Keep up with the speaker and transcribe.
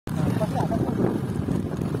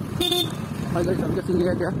Hi guys, आपका scene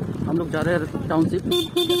है क्या? हम लोग जा रहे हैं टाउनशिप,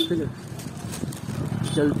 ठीक है।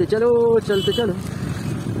 चलते चलो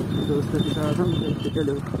दोस्तों के साथ हम चलते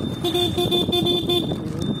चलो।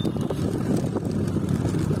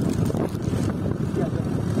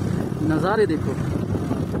 नज़ारे देखो,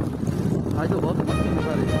 आज तो बहुत मस्त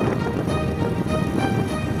नज़ारे।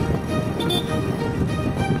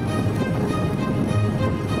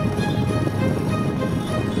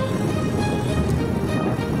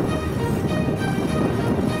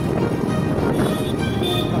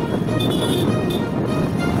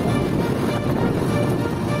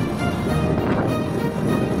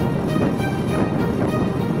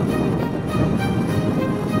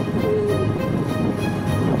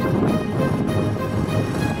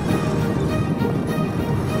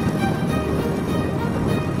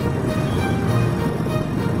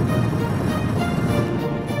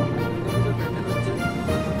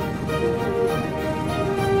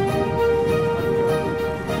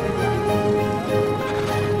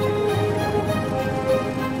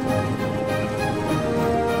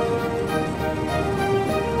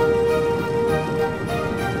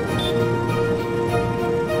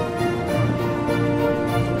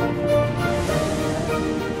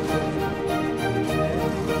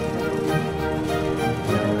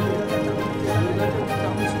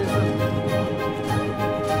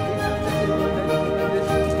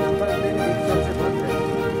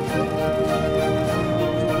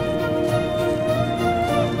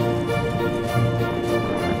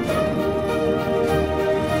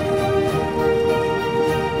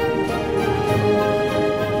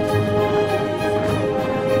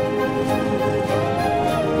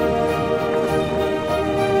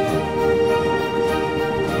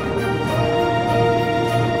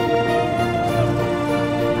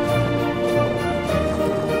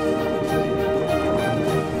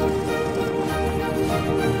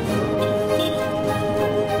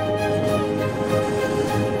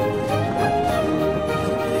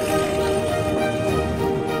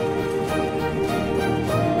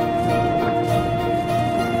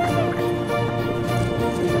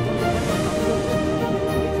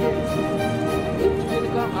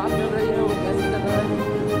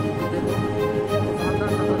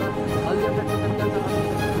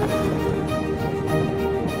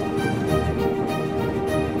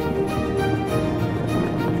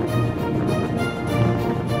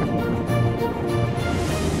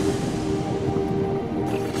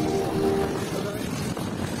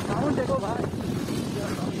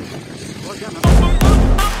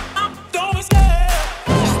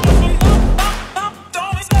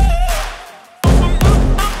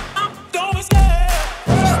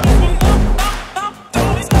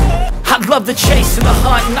 Love the chase and the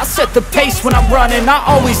hunt, and I set the pace when I'm running. I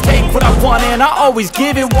always take what I want and I always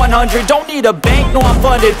give it 100. Don't need a bank, no I'm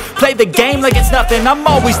funded. Play the game like it's nothing. I'm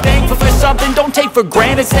always thankful for something. Don't take for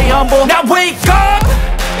granted, stay humble. Now wake up,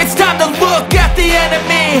 it's time to look at the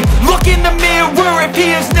enemy. Look in the mirror if he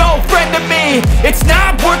is no friend to me. It's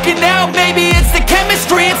not working out, maybe it's the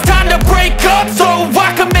chemistry. It's time to break up so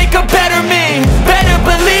I can make a better me. Better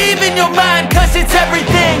believe in your mind, cause it's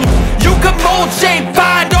everything. You can mold, shape,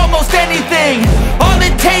 find almost anything. All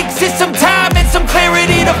it takes is some time and some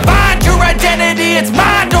clarity to find your identity. It's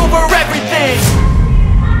mind over everything.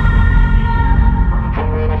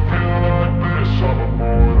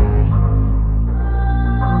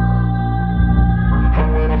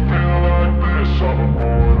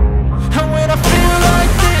 And when I feel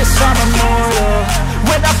like this, I'm immortal.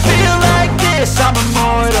 When I feel like this, I'm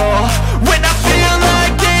immortal. When I feel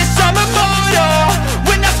like this, I'm immortal.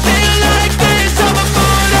 When I feel like this, I'm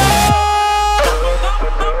immortal.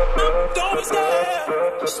 Don't be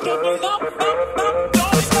scared. Step it up,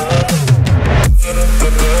 don't be scared.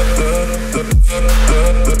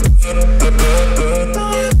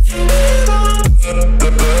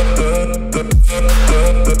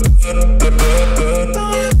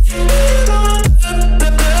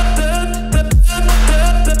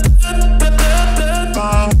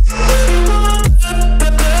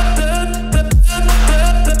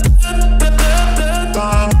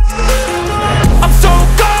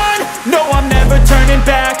 Turning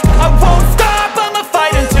back, I won't stop, I'ma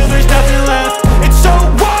fight until there's nothing left. It's so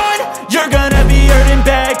on, you're gonna be hurting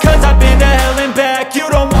bad, cause I've been to hell and back. You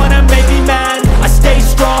don't wanna make me mad, I stay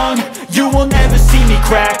strong, you will never see me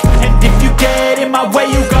crack. And if you get in my way,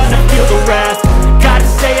 you're gonna feel the wrath. Gotta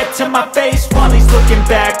say it to my face while he's looking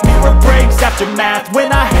back. Mirror breaks after math,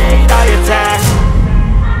 when I hate I attack.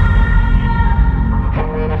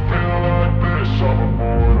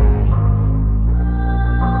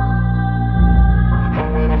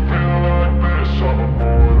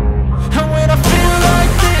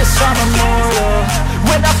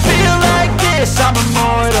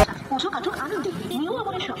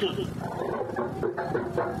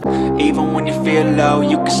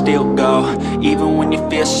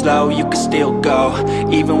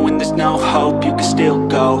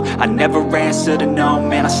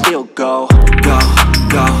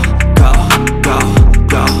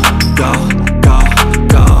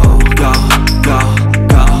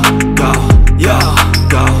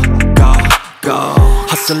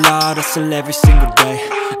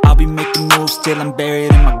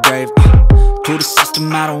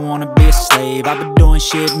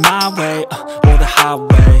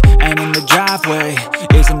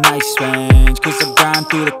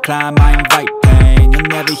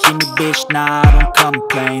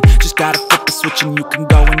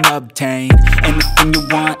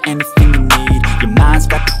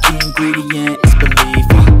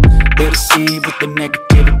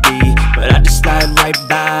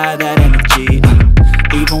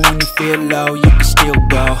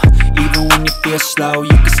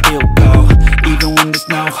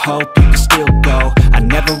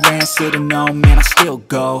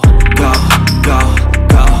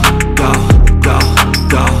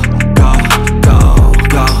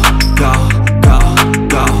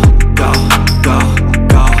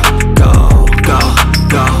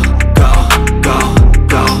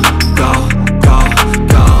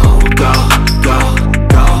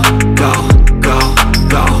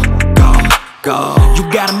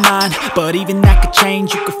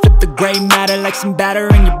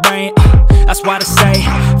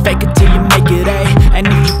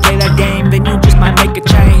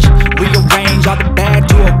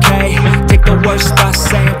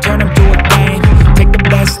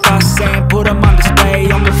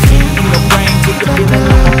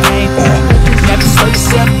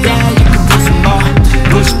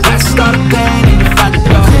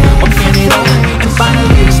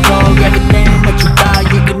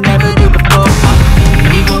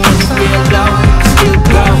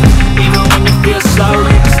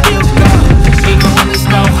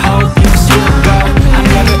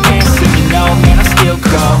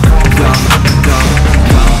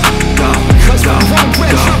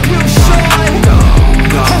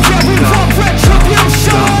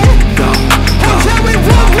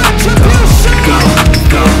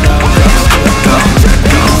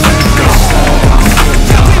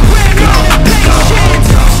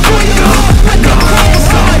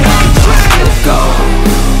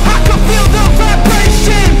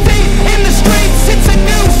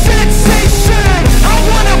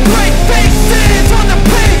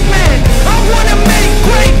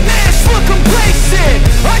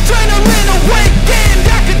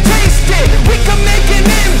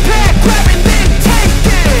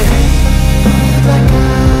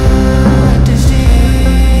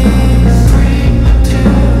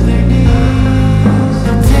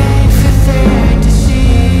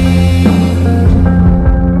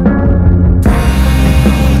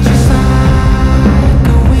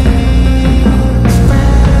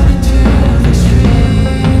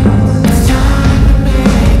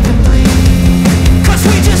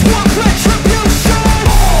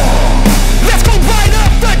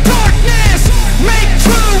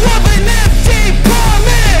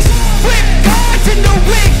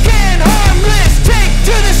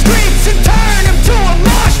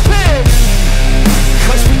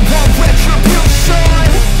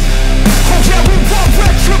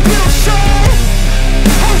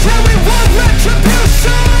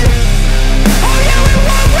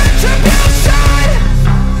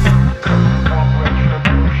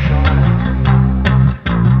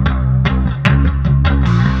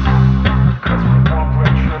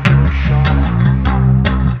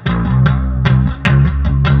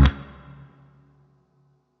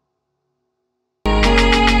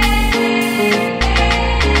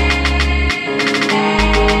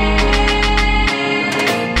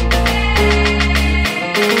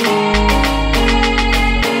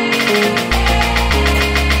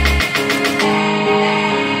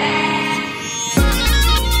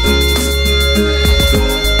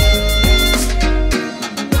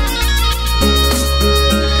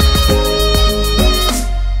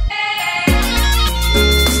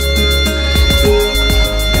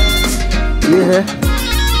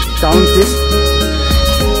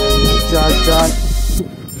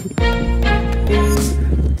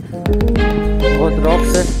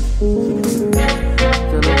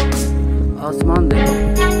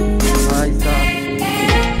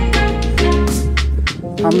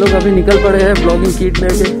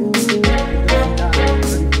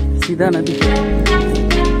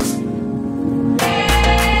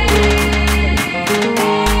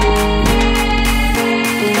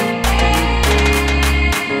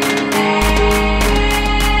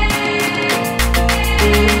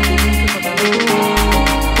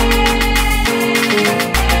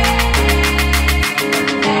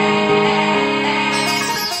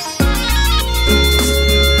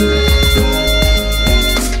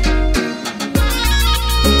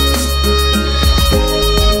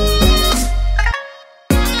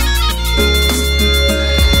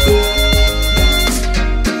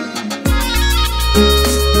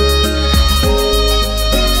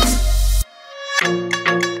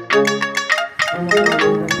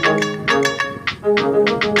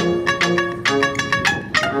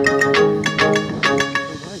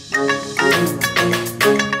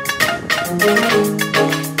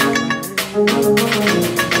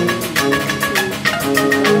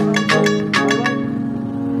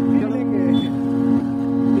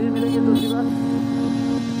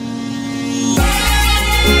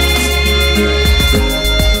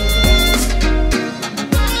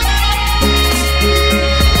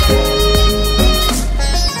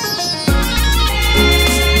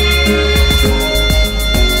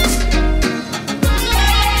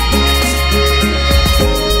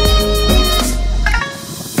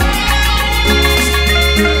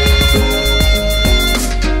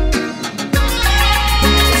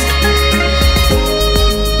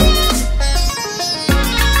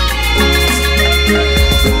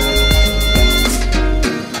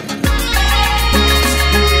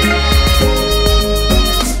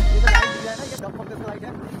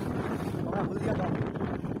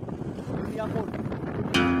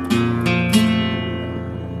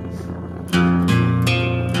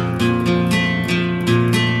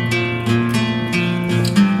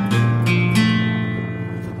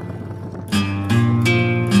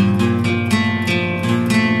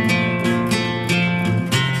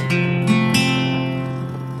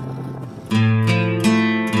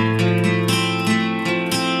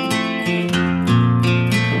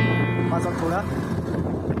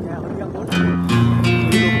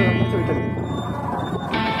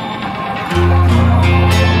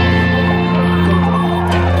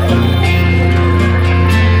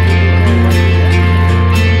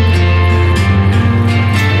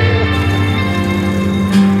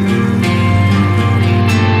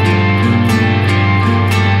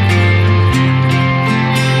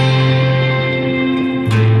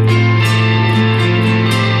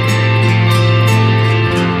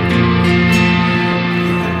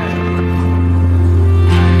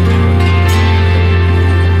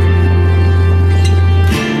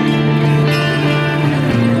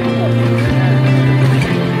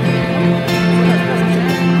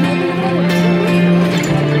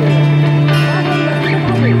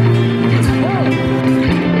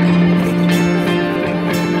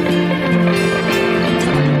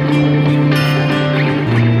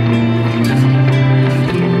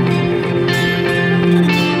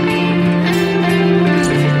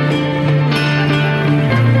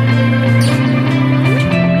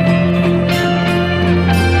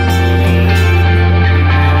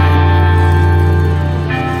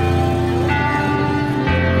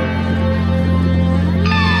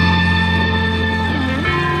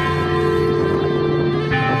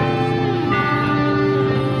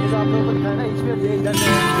 ये इधर